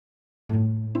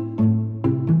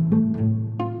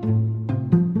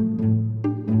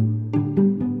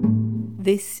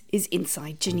This is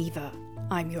Inside Geneva.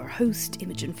 I'm your host,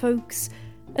 Imogen Folks,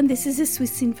 and this is a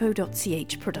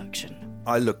swissinfo.ch production.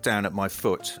 I looked down at my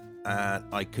foot and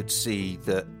I could see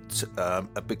that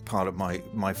a big part of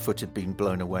my foot had been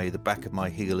blown away. The back of my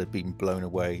heel had been blown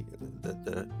away.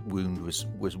 The wound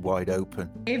was wide open.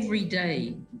 Every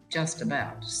day, just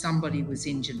about, somebody was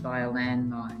injured by a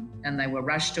landmine, and they were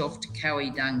rushed off to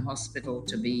Cowie Dung Hospital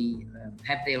to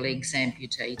have their legs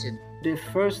amputated. The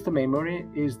first memory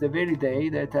is the very day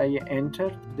that I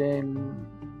entered the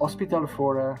hospital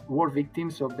for war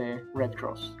victims of the Red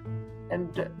Cross.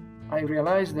 And I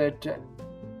realized that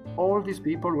all these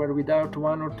people were without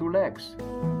one or two legs.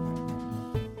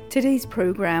 Today's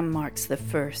programme marks the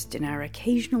first in our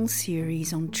occasional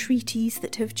series on treaties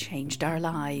that have changed our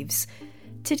lives.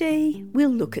 Today, we'll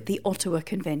look at the Ottawa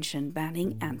Convention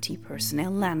banning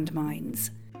anti-personnel landmines.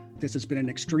 This has been an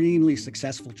extremely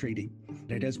successful treaty.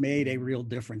 It has made a real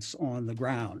difference on the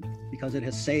ground because it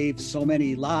has saved so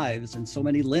many lives and so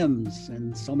many limbs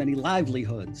and so many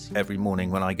livelihoods. Every morning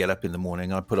when I get up in the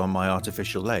morning, I put on my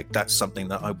artificial leg. That's something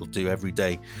that I will do every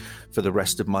day for the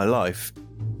rest of my life.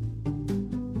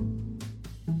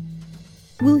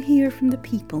 We'll hear from the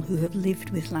people who have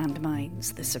lived with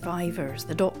landmines, the survivors,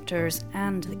 the doctors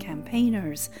and the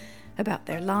campaigners, about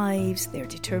their lives, their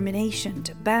determination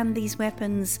to ban these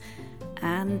weapons,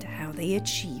 and how they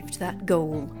achieved that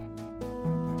goal.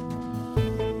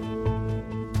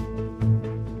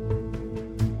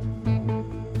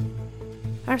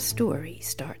 Our story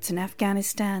starts in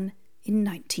Afghanistan in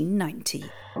 1990.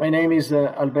 My name is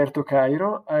Alberto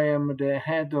Cairo. I am the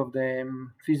head of the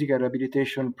physical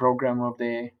rehabilitation program of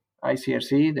the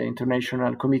ICRC, the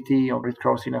International Committee of Red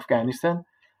Cross in Afghanistan.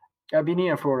 I've been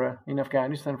here in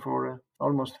Afghanistan for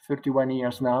almost 31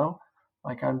 years now.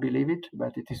 I can't believe it,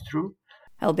 but it is true.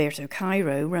 Alberto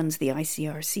Cairo runs the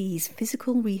ICRC's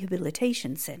Physical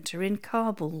Rehabilitation Centre in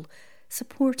Kabul,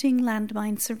 supporting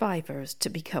landmine survivors to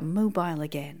become mobile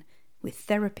again with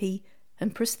therapy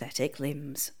and prosthetic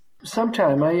limbs.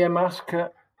 Sometimes I am asked,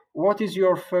 what is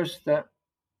your first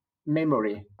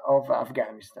memory of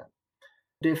Afghanistan?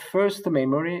 The first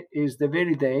memory is the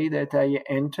very day that I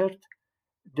entered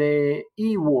the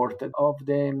E-ward of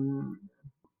the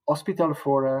hospital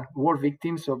for war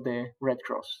victims of the Red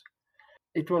Cross.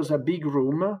 It was a big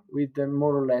room with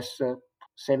more or less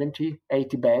 70,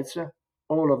 80 beds,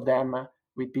 all of them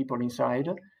with people inside.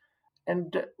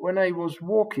 And when I was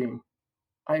walking,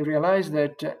 I realized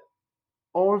that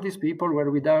all these people were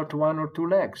without one or two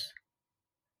legs.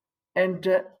 And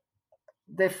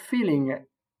my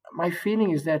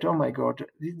feeling is that, oh my God,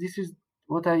 this is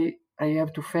what I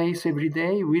have to face every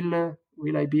day.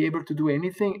 Will I be able to do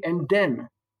anything? And then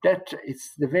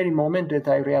it's the very moment that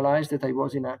I realized that I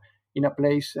was in a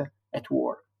place at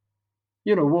war.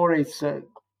 You know, war is,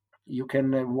 you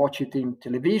can watch it in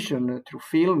television, through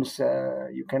films,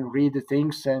 you can read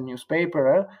things in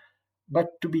newspaper,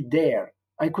 but to be there,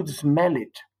 I could smell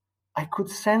it. I could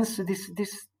sense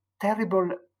this terrible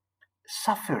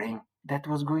suffering that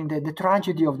was going there, the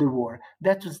tragedy of the war.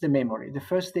 That was the memory, the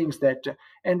first things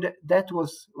and that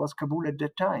was Kabul at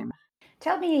that time.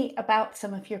 Tell me about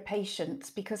some of your patients,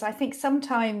 because I think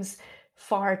sometimes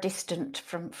far distant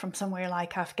from somewhere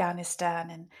like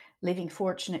Afghanistan and living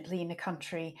fortunately in a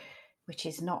country which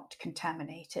is not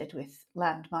contaminated with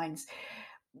landmines,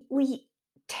 we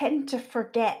tend to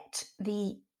forget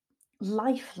the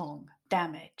lifelong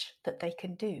damage that they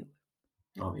can do.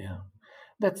 Oh yeah,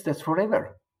 that's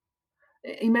forever.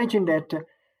 Imagine that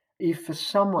if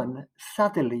someone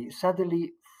suddenly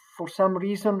for some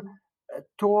reason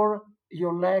tore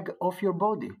your leg off your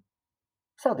body,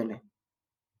 suddenly.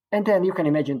 And then you can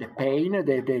imagine the pain,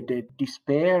 the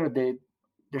despair, the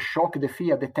shock, the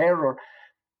fear, the terror.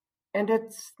 And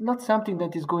that's not something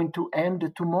that is going to end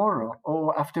tomorrow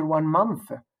or after 1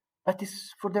 month. That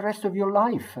is for the rest of your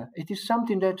life. It is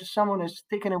something that someone has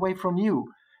taken away from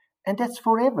you. And that's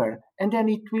forever. And then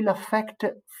it will affect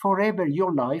forever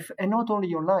your life, and not only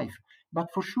your life,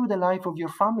 but for sure the life of your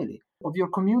family, of your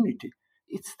community.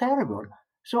 It's terrible.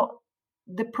 So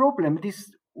the problem,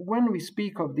 when we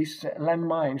speak of these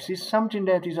landmines, is something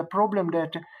that is a problem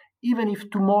that even if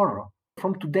tomorrow,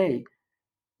 from today,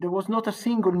 there was not a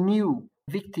single new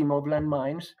victim of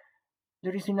landmines,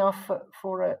 there is enough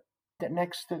for the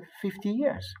next 50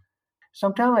 years.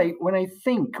 Sometimes when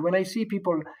I see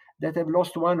people that have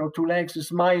lost one or two legs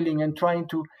smiling and trying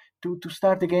to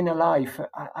start again a life,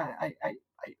 I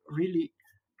really,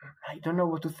 I don't know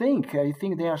what to think. I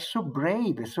think they are so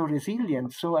brave, so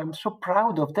resilient. So I'm so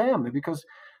proud of them, because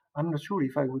I'm not sure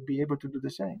if I would be able to do the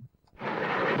same.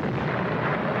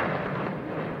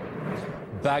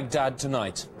 Baghdad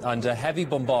tonight under heavy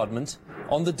bombardment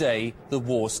on the day the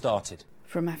war started.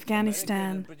 From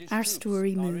Afghanistan, our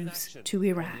story moves to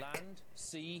Iraq. Land,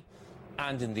 sea,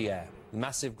 and in the air. The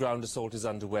massive ground assault is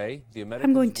underway.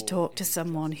 I'm going to talk to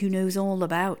someone who knows all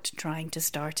about trying to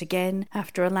start again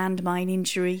after a landmine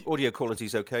injury. Audio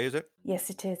quality's okay, is it? Yes,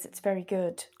 it is. It's very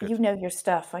good. You know your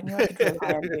stuff. I knew I could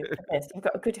rely on you for this. You've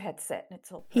got a good headset and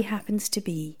it's all... He happens to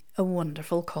be a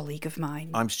wonderful colleague of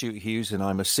mine. I'm Stuart Hughes and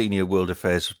I'm a senior world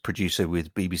affairs producer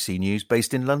with BBC News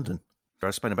based in London. I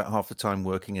spent about half the time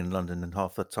working in London and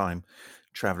half the time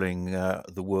travelling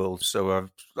the world. So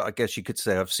I guess you could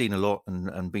say I've seen a lot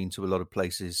and been to a lot of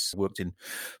places, worked in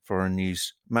foreign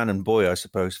news, man and boy, I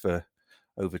suppose, for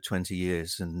over 20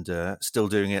 years and still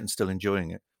doing it and still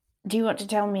enjoying it. Do you want to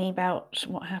tell me about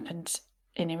what happened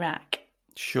in Iraq?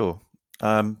 Sure.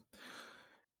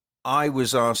 I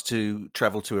was asked to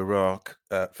travel to Iraq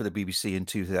for the BBC in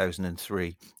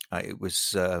 2003. It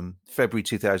was February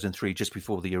 2003, just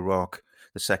before the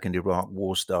second Iraq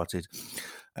war started.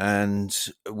 And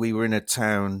we were in a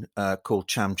town called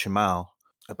Chamchamal,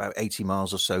 about 80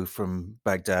 miles or so from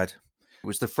Baghdad. It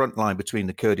was the front line between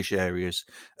the Kurdish areas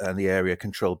and the area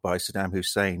controlled by Saddam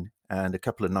Hussein. And a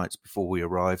couple of nights before we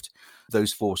arrived,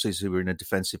 those forces who were in a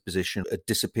defensive position had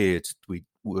disappeared. We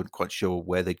weren't quite sure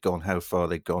where they'd gone, how far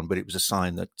they'd gone, but it was a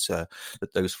sign that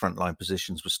those frontline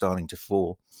positions were starting to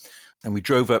fall. And we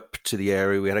drove up to the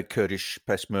area. We had a Kurdish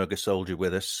Peshmerga soldier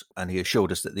with us, and he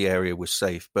assured us that the area was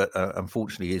safe. But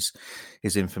unfortunately,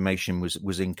 his information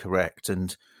was incorrect.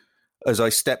 And as I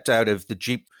stepped out of the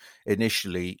Jeep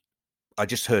initially, I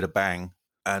just heard a bang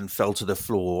and fell to the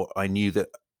floor. I knew that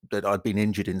I'd been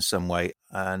injured in some way.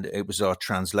 And it was our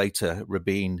translator,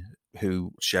 Rabin,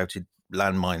 who shouted,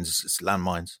 "Landmines, it's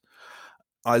landmines."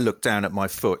 I looked down at my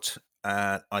foot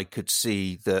and I could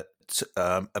see that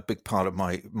a big part of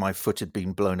my foot had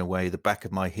been blown away. The back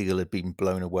of my heel had been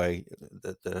blown away.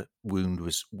 The wound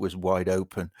was wide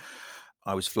open.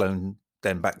 I was flown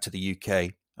then back to the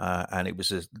UK, and it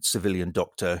was a civilian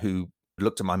doctor who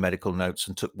looked at my medical notes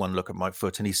and took one look at my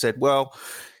foot, and he said, "Well,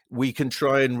 we can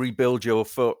try and rebuild your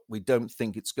foot. We don't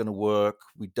think it's going to work.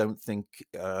 We don't think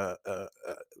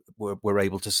we're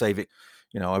able to save it."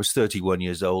 You know, I was 31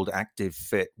 years old, active,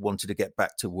 fit, wanted to get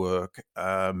back to work.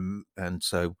 And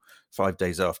so 5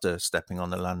 days after stepping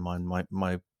on the landmine,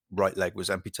 my right leg was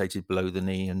amputated below the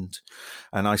knee, and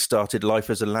I started life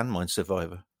as a landmine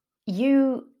survivor.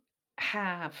 You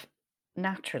have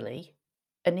naturally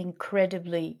an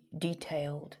incredibly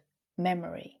detailed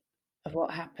memory of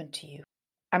what happened to you.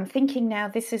 I'm thinking now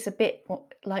this is a bit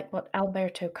like what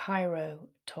Alberto Cairo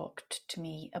talked to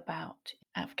me about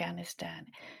Afghanistan.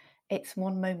 It's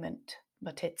one moment,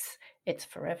 but it's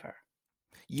forever.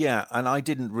 Yeah, and I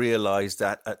didn't realize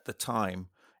that at the time.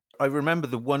 I remember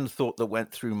the one thought that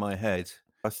went through my head.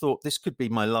 I thought this could be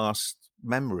my last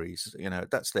memories. You know,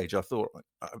 at that stage, I thought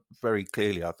very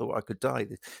clearly, I thought I could die.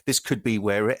 This could be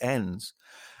where it ends.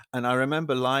 And I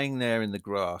remember lying there in the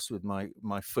grass with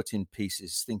my foot in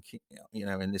pieces, thinking, you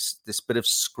know, in this bit of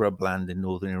scrubland in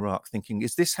northern Iraq, thinking,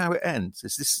 is this how it ends?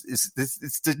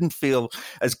 This didn't feel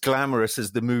as glamorous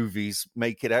as the movies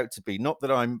make it out to be. Not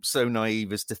that I'm so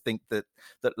naive as to think that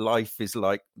life is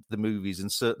like the movies,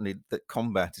 and certainly that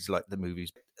combat is like the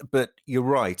movies. But you're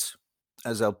right,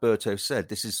 as Alberto said,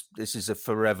 this is a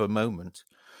forever moment.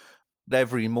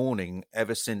 Every morning,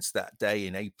 ever since that day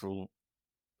in April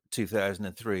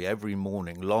 2003, every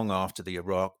morning, long after the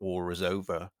Iraq war was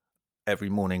over, every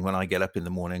morning when I get up in the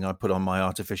morning, I put on my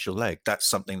artificial leg. That's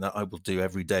something that I will do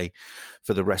every day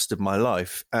for the rest of my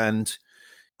life. And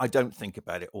I don't think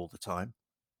about it all the time.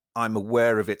 I'm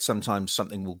aware of it. Sometimes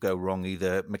something will go wrong,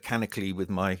 either mechanically with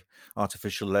my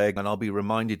artificial leg, and I'll be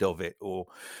reminded of it, or,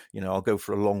 you know, I'll go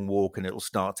for a long walk and it'll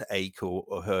start to ache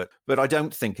or hurt. But I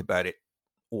don't think about it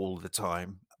all the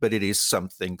time. But it is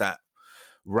something that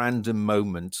random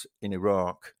moment in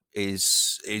Iraq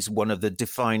is one of the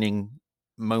defining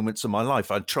moments of my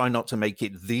life. I try not to make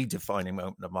it the defining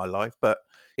moment of my life, but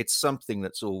it's something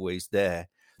that's always there.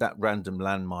 That random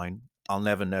landmine, I'll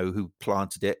never know who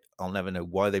planted it. I'll never know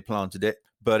why they planted it,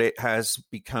 but it has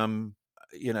become,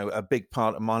 you know, a big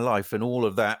part of my life. And all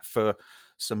of that for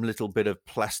some little bit of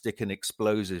plastic and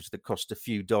explosives that cost a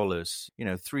few dollars. You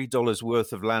know, $3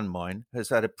 worth of landmine has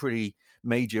had a pretty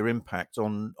major impact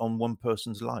on one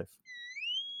person's life.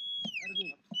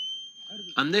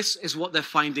 And this is what they're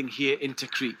finding here in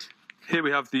Tikrit. Here we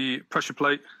have the pressure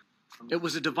plate. It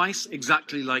was a device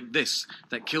exactly like this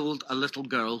that killed a little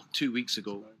girl 2 weeks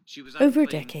ago. She was over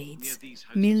decades,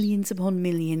 millions upon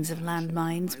millions of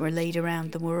landmines were laid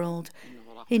around the world,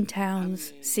 in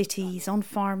towns, cities, on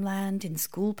farmland, in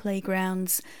school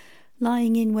playgrounds,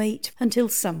 lying in wait until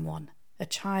someone, a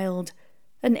child,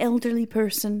 An elderly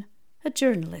person, a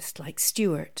journalist like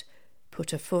Stuart,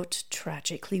 put a foot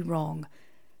tragically wrong.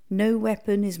 No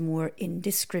weapon is more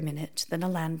indiscriminate than a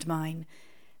landmine,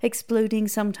 exploding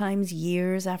sometimes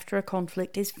years after a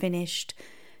conflict is finished,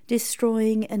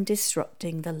 destroying and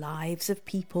disrupting the lives of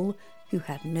people who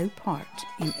had no part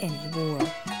in any war.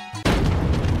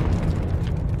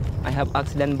 I have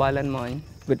accident by landmine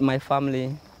with my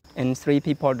family, and 3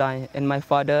 people died, and my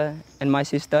father and my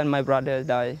sister and my brother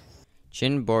died.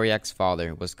 Chin Boryak's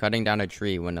father was cutting down a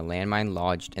tree when a landmine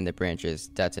lodged in the branches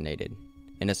detonated.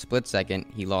 In a split second,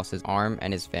 he lost his arm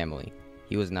and his family.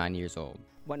 He was 9 years old.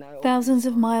 Thousands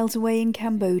of miles away in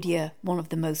Cambodia, one of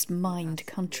the most mined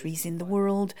countries in the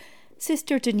world,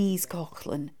 Sister Denise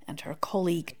Coughlin and her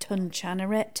colleague Tun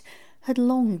Chanaret had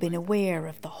long been aware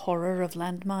of the horror of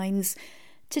landmines.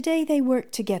 Today they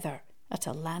work together at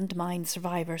a landmine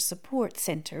survivor support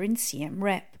centre in Siem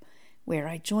Reap, where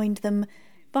I joined them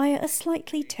via a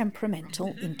slightly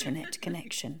temperamental internet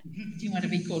connection. Do you want to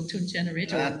be called Tun Chanaret?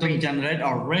 Tun Chanaret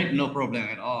or Red, no problem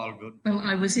at all. Good. Well,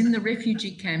 I was in the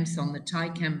refugee camps on the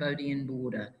Thai-Cambodian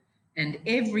border, and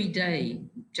every day,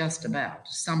 just about,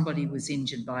 somebody was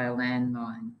injured by a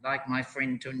landmine, like my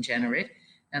friend Tun Chanaret,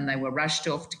 and they were rushed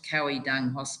off to Kawi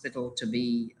Dung Hospital to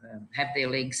be have their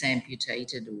legs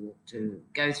amputated or to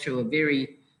go through a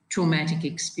very traumatic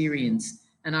experience.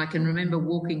 And I can remember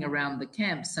walking around the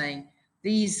camp saying,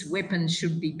 these weapons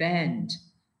should be banned,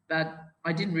 but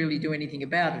I didn't really do anything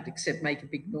about it except make a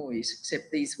big noise, except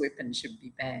these weapons should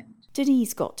be banned.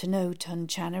 Denise got to know Tun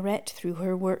Chanaret through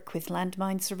her work with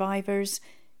landmine survivors.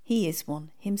 He is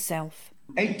one himself.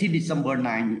 18 December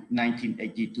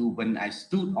 1982, when I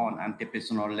stood on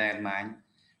anti-personnel landmine,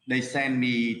 they sent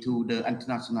me to the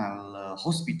international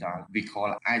hospital we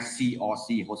call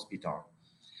ICRC hospital.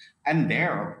 And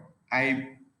there,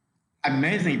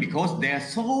 amazing because there are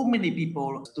so many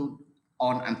people stood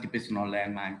on anti-personnel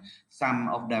landmine. Some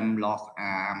of them lost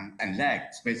arms and legs,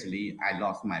 especially I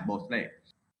lost my both legs.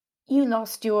 You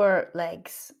lost your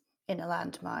legs in a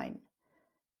landmine.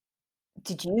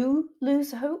 Did you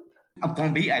lose hope? For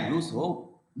me, I lose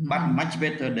hope, but much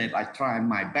better that I try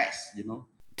my best,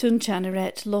 Tun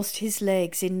Chanaret lost his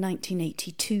legs in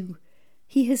 1982.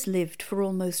 He has lived for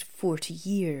almost 40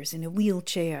 years in a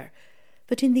wheelchair.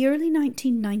 But in the early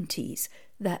 1990s,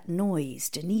 that noise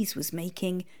Denise was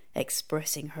making,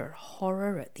 expressing her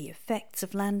horror at the effects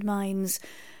of landmines,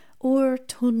 or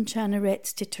Tun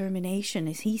Chanaret's determination,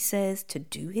 as he says, to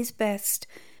do his best,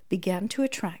 began to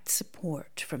attract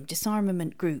support from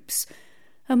disarmament groups,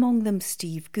 among them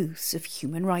Steve Goose of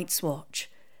Human Rights Watch,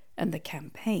 and the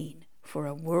campaign for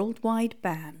a worldwide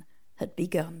ban had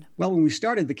begun. Well, when we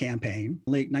started the campaign,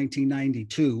 late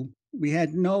 1992, we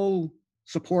had no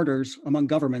supporters among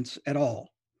governments at all.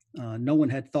 No one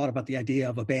had thought about the idea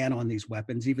of a ban on these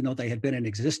weapons, even though they had been in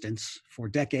existence for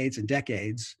decades and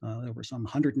decades. There were some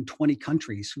 120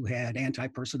 countries who had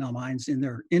anti-personnel mines in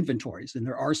their inventories, in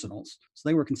their arsenals. So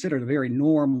they were considered a very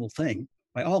normal thing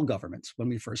by all governments when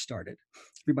we first started.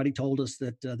 Everybody told us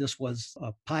that this was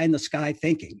pie-in-the-sky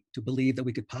thinking to believe that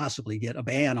we could possibly get a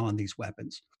ban on these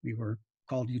weapons. We were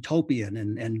called utopian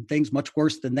and things much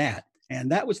worse than that. And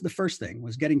that was the first thing,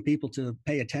 was getting people to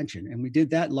pay attention. And we did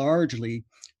that largely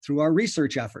through our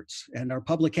research efforts and our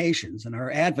publications and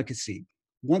our advocacy.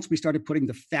 Once we started putting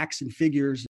the facts and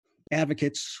figures,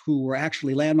 advocates who were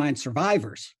actually landmine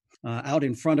survivors out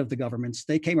in front of the governments,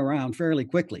 they came around fairly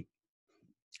quickly.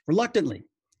 Reluctantly,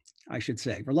 I should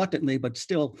say, but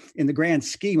still in the grand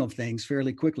scheme of things,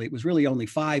 fairly quickly. It was really only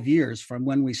 5 years from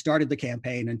when we started the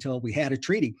campaign until we had a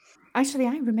treaty. Actually,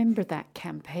 I remember that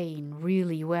campaign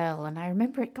really well, and I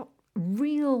remember it got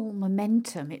real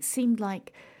momentum. It seemed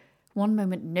like one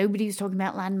moment nobody was talking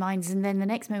about landmines, and then the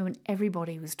next moment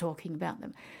everybody was talking about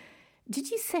them.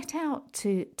 Did you set out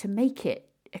to make it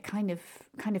a kind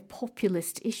of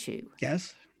populist issue?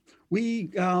 Yes. We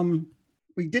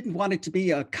didn't want it to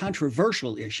be a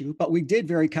controversial issue, but we did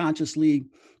very consciously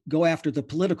go after the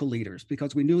political leaders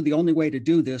because we knew the only way to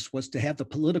do this was to have the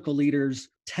political leaders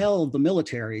tell the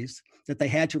militaries that they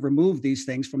had to remove these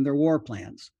things from their war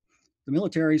plans. The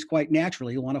militaries quite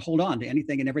naturally want to hold on to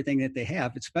anything and everything that they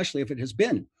have, especially if it has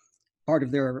been part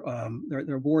of their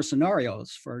war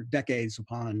scenarios for decades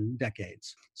upon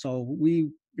decades. So we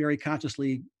very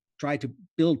consciously try to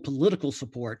build political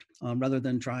support rather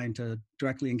than trying to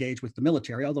directly engage with the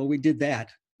military, although we did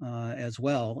that as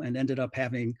well and ended up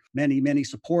having many, many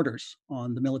supporters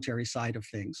on the military side of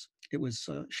things. It was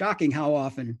shocking how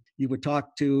often you would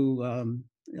talk to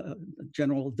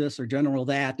general this or general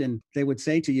that, and they would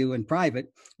say to you in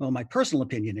private, well, my personal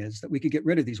opinion is that we could get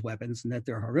rid of these weapons and that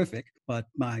they're horrific, but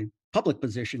my public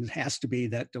position has to be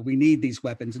that we need these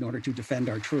weapons in order to defend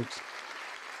our troops.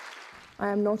 I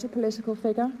am not a political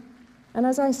figure, and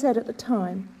as I said at the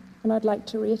time, and I'd like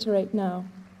to reiterate now,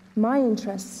 my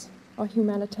interests are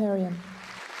humanitarian.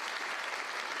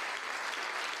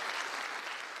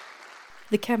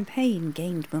 The campaign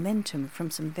gained momentum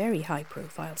from some very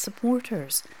high-profile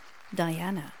supporters.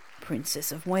 Diana,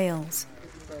 Princess of Wales.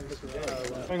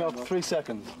 Bring up 3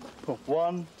 seconds.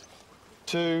 1,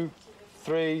 2,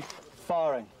 3,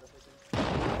 firing.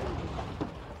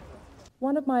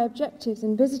 One of my objectives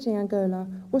in visiting Angola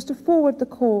was to forward the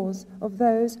cause of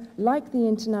those, like the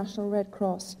International Red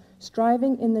Cross,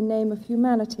 striving in the name of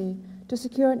humanity to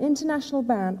secure an international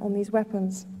ban on these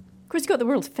weapons. Chris, you got the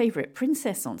world's favourite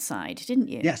princess on side, didn't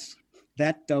you? Yes,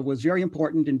 that was very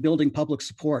important in building public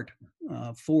support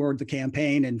for the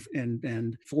campaign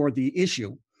and for the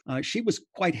issue. She was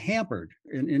quite hampered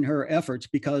in her efforts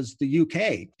because the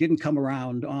UK didn't come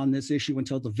around on this issue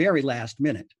until the very last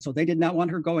minute. So they did not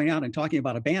want her going out and talking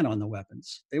about a ban on the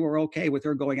weapons. They were okay with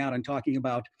her going out and talking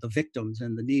about the victims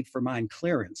and the need for mine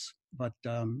clearance. But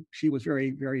she was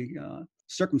very, very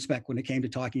circumspect when it came to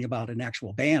talking about an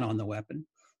actual ban on the weapon.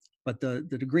 But the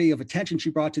degree of attention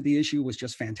she brought to the issue was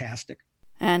just fantastic.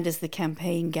 And as the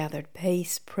campaign gathered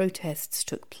pace, protests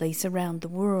took place around the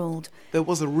world. There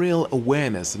was a real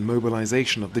awareness and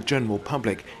mobilization of the general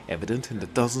public, evident in the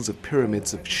dozens of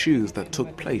pyramids of shoes that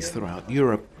took place throughout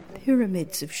Europe.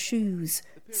 Pyramids of shoes,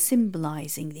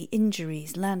 symbolizing the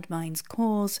injuries landmines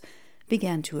cause,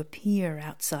 began to appear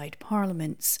outside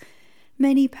parliaments.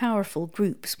 Many powerful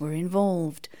groups were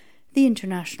involved. The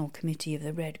International Committee of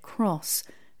the Red Cross,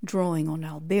 drawing on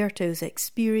Alberto's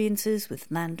experiences with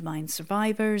landmine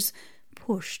survivors,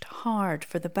 pushed hard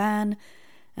for the ban,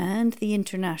 and the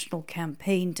international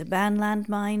campaign to ban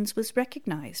landmines was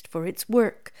recognised for its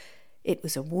work. It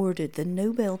was awarded the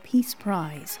Nobel Peace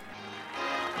Prize.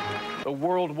 The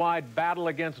worldwide battle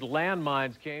against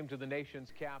landmines came to the nation's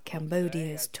capital.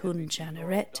 Cambodia's Tun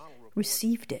Chanaret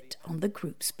received it on the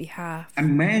group's behalf.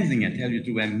 Amazing, I tell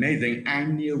you, amazing. I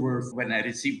never, when I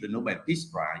received the Nobel Peace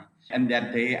Prize, and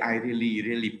that day I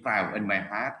really proud in my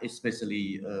heart,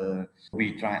 especially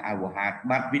we try our hard,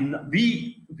 but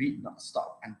we not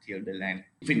stop until the land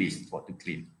finished for to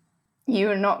clean.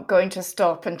 You're not going to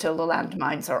stop until the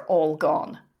landmines are all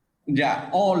gone. Yeah,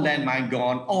 all landmine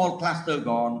gone, all cluster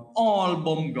gone, all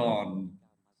bomb gone.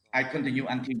 I continue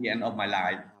until the end of my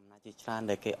life.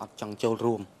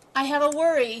 I have a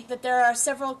worry that there are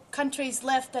several countries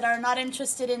left that are not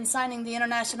interested in signing the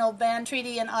International Ban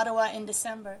Treaty in Ottawa in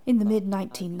December. In the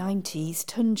mid-1990s,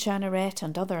 Tun Chanaret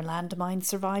and other landmine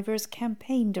survivors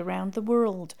campaigned around the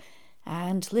world,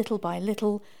 and little by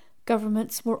little,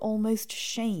 governments were almost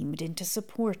shamed into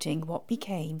supporting what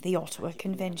became the Ottawa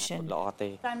Convention.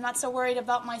 I'm not so worried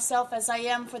about myself as I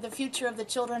am for the future of the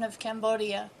children of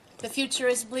Cambodia. The future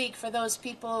is bleak for those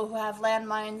people who have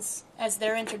landmines as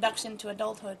their introduction to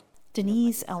adulthood.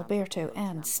 Denise, Alberto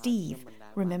and Steve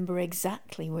remember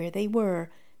exactly where they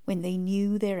were when they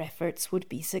knew their efforts would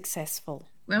be successful.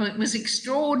 Well, it was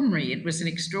extraordinary. It was an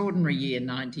extraordinary year,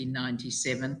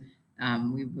 1997.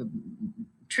 We were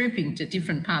trooping to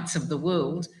different parts of the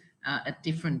world at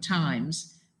different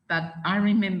times. But I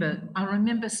remember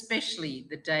especially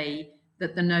the day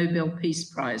that the Nobel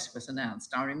Peace Prize was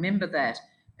announced. I remember that.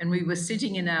 And we were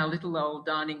sitting in our little old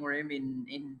dining room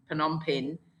in Phnom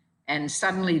Penh, and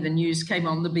suddenly the news came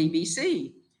on the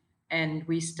BBC. And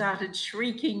we started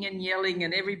shrieking and yelling,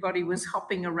 and everybody was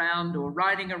hopping around or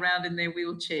riding around in their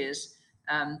wheelchairs,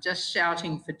 just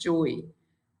shouting for joy.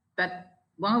 But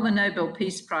while the Nobel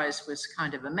Peace Prize was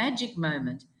kind of a magic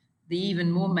moment, the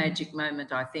even more magic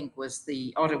moment, I think, was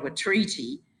the Ottawa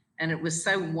Treaty. And it was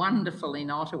so wonderful in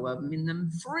Ottawa, in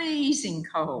the freezing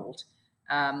cold,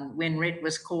 when Rhett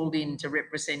was called in to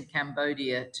represent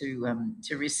Cambodia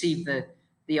to receive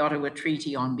the Ottawa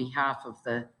Treaty on behalf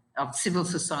of civil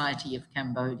society of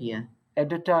Cambodia. At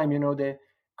the time, the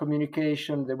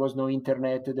communication, there was no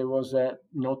internet, there was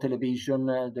no television,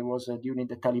 there was during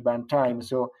the Taliban time,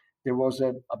 so there was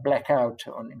a blackout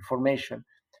on information.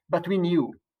 But we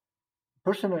knew.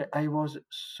 Personally, I was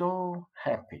so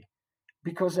happy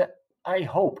because I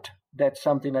hoped that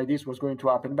something like this was going to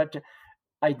happen, but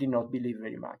I did not believe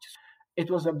very much.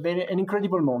 It was an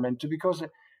incredible moment because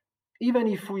even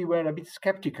if we were a bit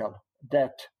skeptical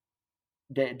that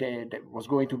that was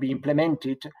going to be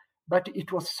implemented, but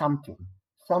it was something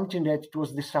that it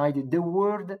was decided. The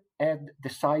world had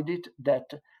decided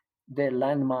that the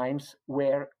landmines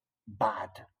were bad.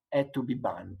 had to be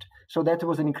banned. So that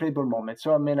was an incredible moment.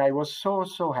 So, I mean, I was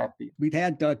so happy. We'd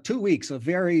had 2 weeks of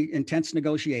very intense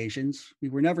negotiations. We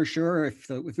were never sure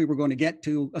if we were going to get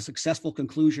to a successful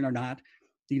conclusion or not.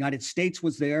 The United States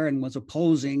was there and was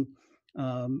opposing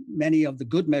many of the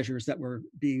good measures that were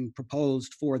being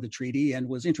proposed for the treaty and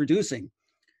was introducing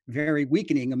very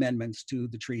weakening amendments to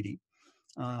the treaty.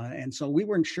 And so we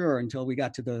weren't sure until we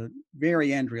got to the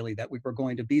very end, really, that we were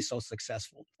going to be so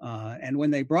successful. And when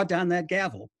they brought down that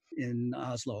gavel in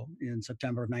Oslo in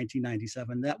September of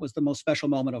 1997, that was the most special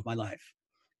moment of my life,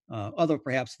 other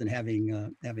perhaps than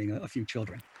having a few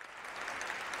children.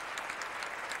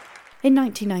 In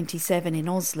 1997 in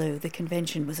Oslo, the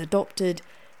convention was adopted.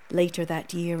 Later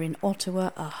that year in Ottawa,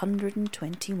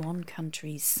 121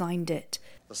 countries signed it.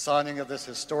 The signing of this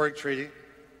historic treaty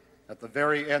at the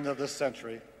very end of this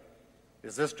century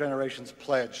is this generation's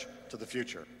pledge to the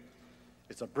future.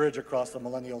 It's a bridge across the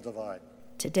millennial divide.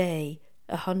 Today,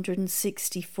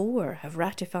 164 have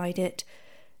ratified it,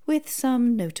 with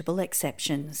some notable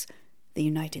exceptions: the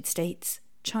United States,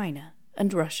 China,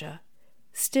 and Russia.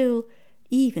 Still,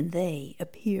 even they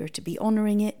appear to be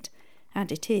honouring it, and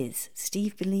it is,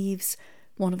 Steve believes,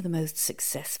 one of the most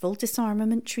successful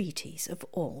disarmament treaties of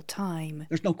all time.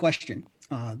 There's no question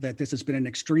that this has been an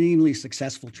extremely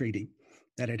successful treaty,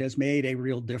 that it has made a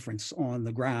real difference on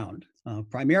the ground,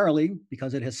 primarily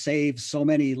because it has saved so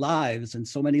many lives and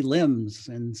so many limbs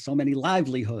and so many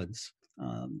livelihoods.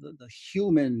 The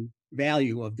human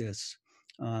value of this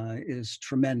is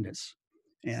tremendous,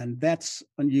 and that's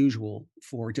unusual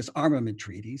for disarmament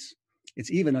treaties.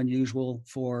 It's even unusual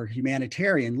for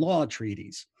humanitarian law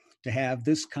treaties to have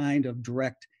this kind of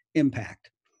direct impact.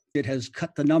 It has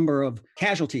cut the number of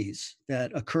casualties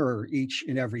that occur each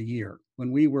and every year.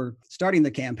 When we were starting the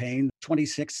campaign,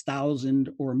 26,000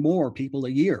 or more people a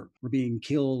year were being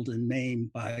killed and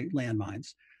maimed by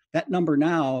landmines. That number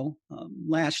now,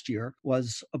 last year,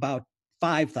 was about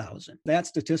 5,000. That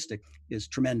statistic is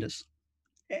tremendous.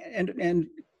 And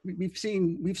we've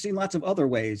seen lots of other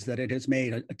ways that it has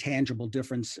made a tangible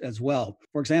difference as well.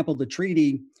 For example, the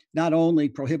treaty not only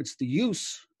prohibits the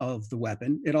use of the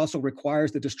weapon, it also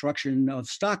requires the destruction of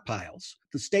stockpiles.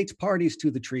 The states parties to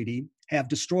the treaty have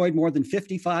destroyed more than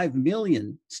 55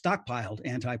 million stockpiled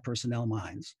anti-personnel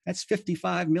mines. That's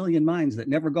 55 million mines that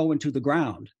never go into the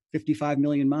ground. 55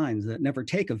 million mines that never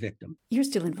take a victim. You're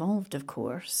still involved, of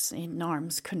course, in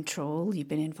arms control. You've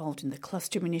been involved in the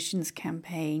cluster munitions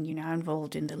campaign. You're now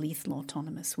involved in the lethal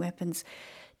autonomous weapons.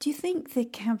 Do you think the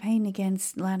campaign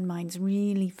against landmines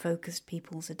really focused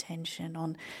people's attention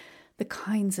on the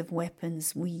kinds of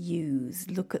weapons we use?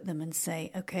 Look at them and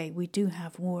say, okay, we do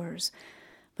have wars,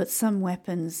 but some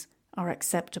weapons are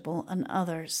acceptable and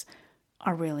others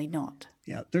are really not.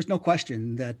 Yeah, there's no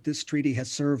question that this treaty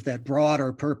has served that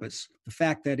broader purpose. The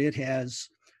fact that it has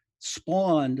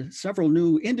spawned several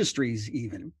new industries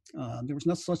even. There was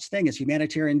no such thing as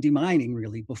humanitarian demining,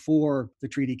 really, before the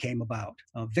treaty came about.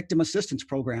 Victim assistance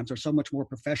programs are so much more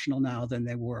professional now than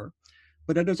they were.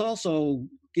 But it has also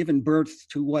given birth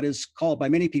to what is called by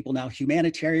many people now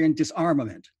humanitarian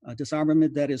disarmament, a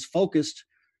disarmament that is focused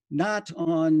not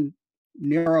on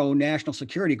narrow national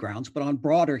security grounds, but on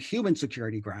broader human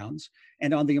security grounds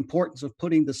and on the importance of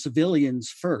putting the civilians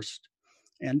first.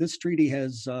 And this treaty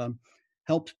has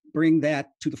helped bring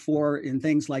that to the fore in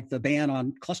things like the ban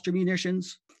on cluster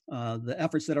munitions, the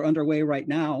efforts that are underway right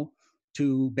now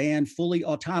to ban fully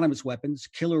autonomous weapons,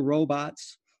 killer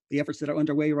robots, the efforts that are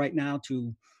underway right now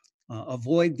to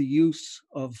avoid the use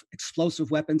of explosive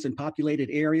weapons in populated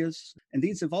areas. And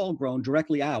these have all grown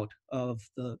directly out of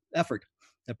the effort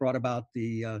that brought about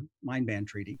the mine ban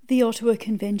treaty. The Ottawa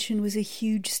Convention was a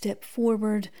huge step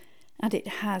forward, and it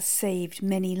has saved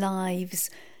many lives.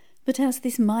 But as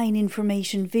this mine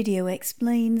information video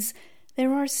explains,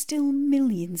 there are still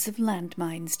millions of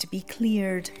landmines to be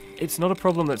cleared. It's not a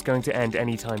problem that's going to end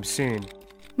anytime soon.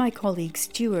 My colleague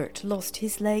Stuart lost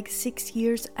his leg 6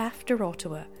 years after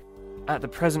Ottawa. At the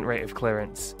present rate of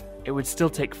clearance, it would still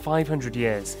take 500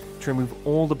 years to remove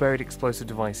all the buried explosive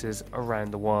devices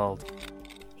around the world.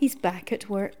 He's back at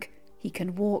work. He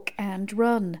can walk and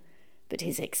run. But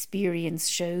his experience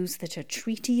shows that a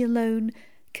treaty alone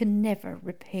can never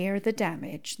repair the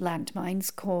damage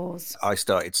landmines cause. I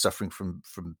started suffering from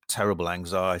terrible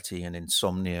anxiety and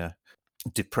insomnia,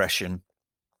 depression,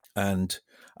 and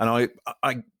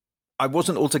I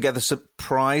wasn't altogether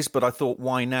surprised, but I thought,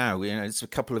 why now? You know, it's a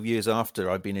couple of years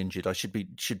after I've been injured. I should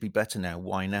be better now.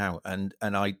 Why now? And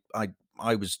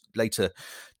I was later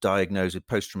diagnosed with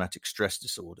post-traumatic stress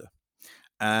disorder.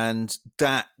 And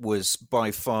that was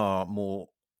by far more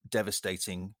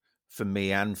devastating for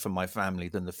me and for my family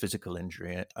than the physical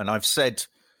injury. And I've said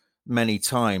many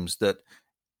times that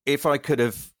if I could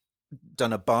have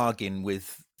done a bargain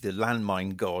with the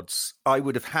landmine gods, I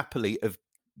would have happily have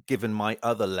given my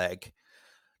other leg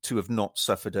to have not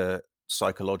suffered a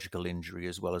psychological injury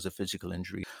as well as a physical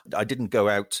injury. I didn't go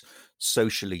out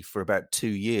socially for about 2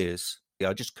 years.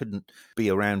 I just couldn't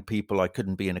be around people. I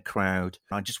couldn't be in a crowd.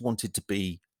 I just wanted to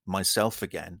be myself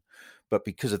again. But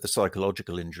because of the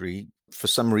psychological injury, for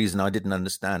some reason I didn't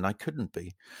understand, I couldn't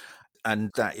be.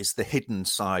 And that is the hidden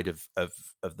side of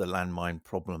the landmine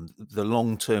problem. The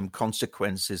long-term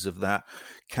consequences of that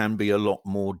can be a lot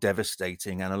more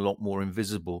devastating and a lot more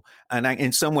invisible. And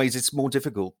in some ways, it's more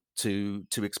difficult to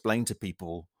explain to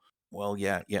people, well,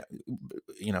 yeah,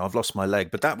 I've lost my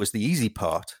leg, but that was the easy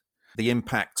part. The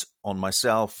impact on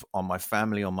myself, on my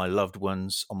family, on my loved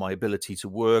ones, on my ability to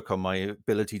work, on my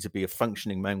ability to be a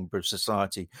functioning member of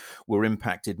society were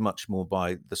impacted much more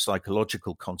by the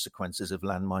psychological consequences of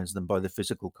landmines than by the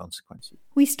physical consequences.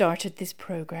 We started this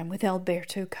programme with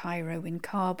Alberto Cairo in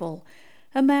Kabul,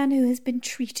 a man who has been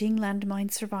treating landmine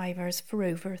survivors for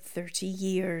over 30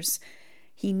 years.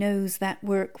 He knows that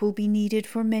work will be needed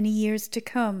for many years to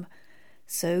come.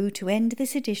 So, to end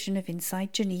this edition of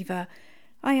Inside Geneva,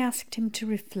 I asked him to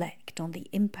reflect on the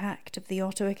impact of the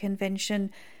Ottawa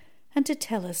Convention and to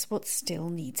tell us what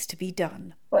still needs to be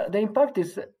done. Well, the impact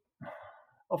is,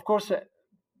 of course,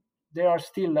 there are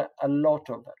still a lot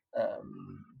of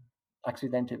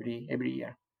accidents every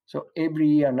year. So every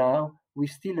year now, we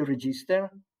still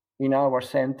register in our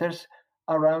centers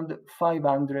around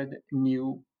 500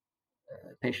 new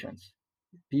patients,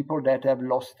 people that have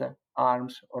lost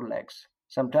arms or legs,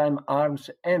 sometimes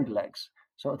arms and legs.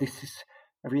 So this is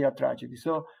a real tragedy.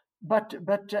 So, but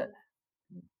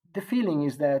the feeling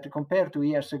is that compared to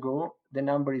years ago, the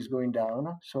number is going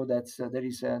down. So that's there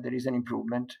is an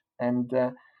improvement. And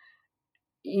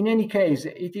in any case,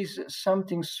 it is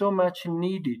something so much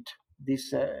needed,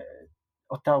 this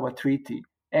Ottawa Treaty.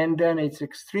 And then it's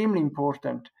extremely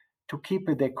important to keep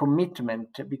the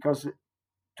commitment, because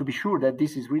to be sure that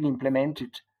this is really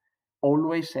implemented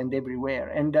always and everywhere.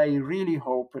 And I really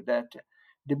hope that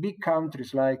the big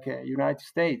countries like United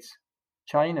States,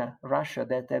 China, Russia,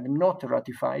 that have not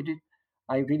ratified it,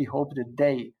 I really hope that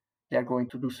they are going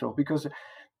to do so. Because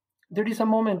there is a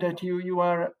moment that you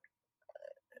are,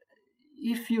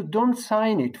 if you don't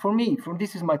sign it, for me,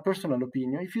 this is my personal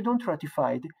opinion, if you don't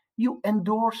ratify it, you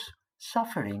endorse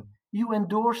suffering. You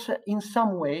endorse in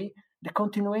some way the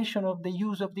continuation of the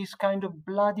use of these kind of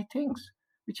bloody things,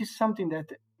 which is something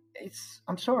that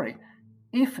I'm sorry.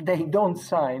 If they don't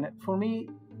sign, for me,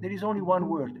 there is only one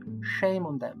word: shame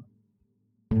on them.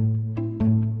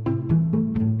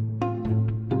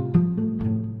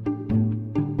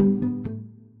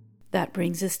 That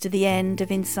brings us to the end of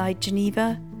Inside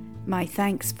Geneva. My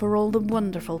thanks for all the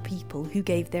wonderful people who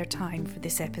gave their time for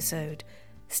this episode.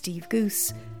 Steve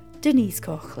Goose, Denise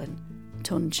Coughlin,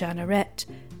 Tun Chanaret,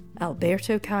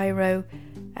 Alberto Cairo,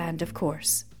 and of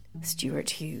course, Stuart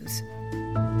Hughes.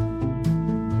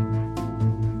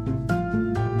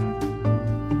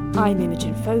 I'm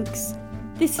Imogen Folkes.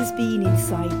 This has been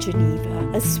Inside Geneva,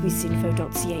 a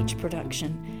swissinfo.ch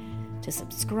production. To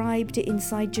subscribe to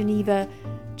Inside Geneva,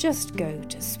 just go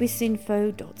to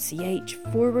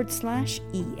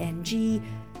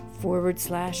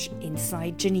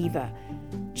swissinfo.ch/ENG/Inside Geneva.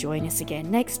 Join us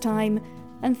again next time,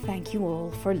 and thank you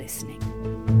all for listening.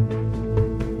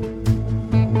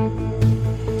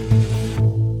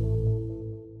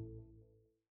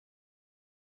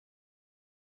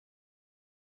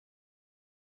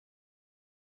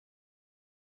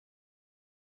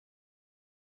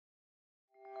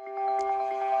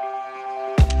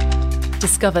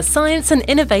 Discover science and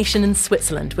innovation in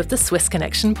Switzerland with the Swiss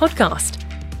Connection podcast.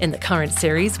 In the current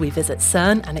series, we visit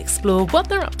CERN and explore what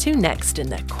they're up to next in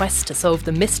their quest to solve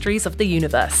the mysteries of the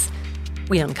universe.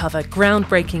 We uncover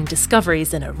groundbreaking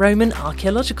discoveries in a Roman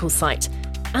archaeological site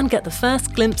and get the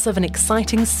first glimpse of an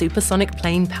exciting supersonic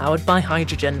plane powered by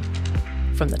hydrogen.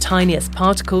 From the tiniest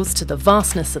particles to the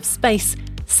vastness of space,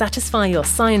 satisfy your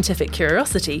scientific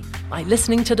curiosity by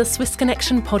listening to the Swiss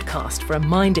Connection podcast for a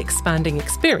mind-expanding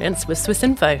experience with Swiss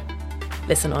Info.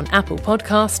 Listen on Apple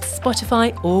Podcasts,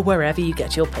 Spotify, or wherever you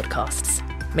get your podcasts.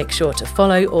 Make sure to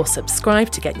follow or subscribe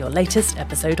to get your latest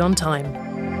episode on time.